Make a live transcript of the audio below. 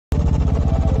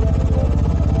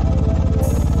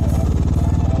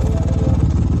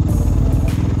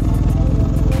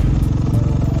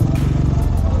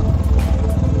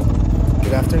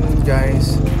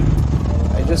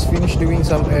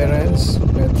some errands.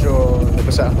 Medyo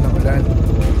nabasa ako ng ulan.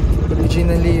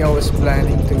 Originally, I was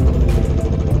planning to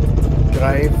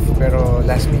drive, pero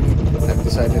last minute I've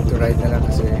decided to ride na lang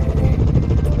kasi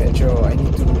medyo I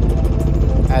need to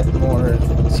add more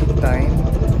seat time.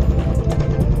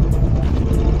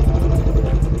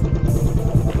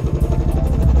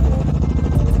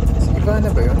 Si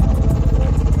Ivana ba yun?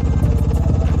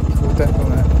 Ikutan ko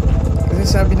nga. Kasi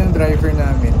sabi ng driver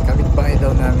namin, kapitbahay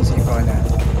daw namin si Ivana.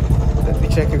 Let me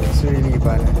check if it's really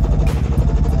Ivana.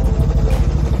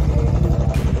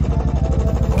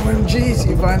 OMG,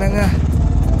 si Ivana nga.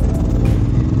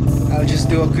 I'll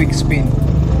just do a quick spin.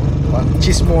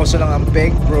 Chismoso lang ang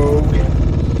peg, bro.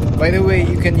 By the way,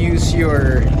 you can use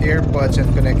your AirPods and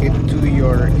connect it to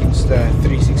your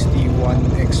Insta360 One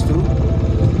X2,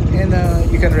 and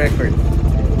you can record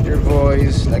your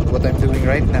voice like what I'm doing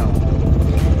right now.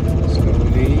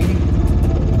 Slowly.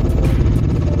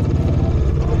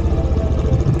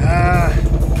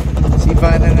 Si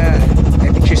Ivana nga. I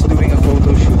think she's doing a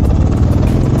photo shoot.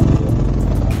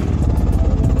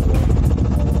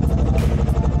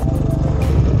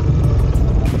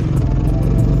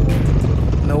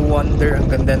 No wonder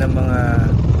ang ganda ng mga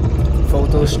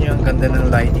photos niya, ang ganda ng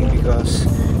lighting because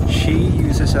she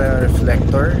uses a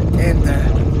reflector, and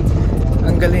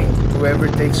ang galing. Whoever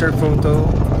takes her photo,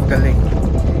 ang galing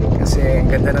kasi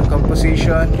ang ganda ng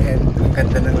composition and ang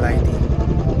ganda ng lighting.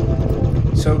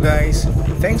 So guys,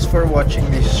 thanks for watching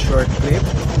this short clip.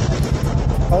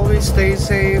 Always stay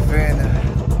safe and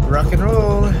rock and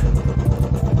roll.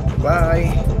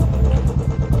 Bye.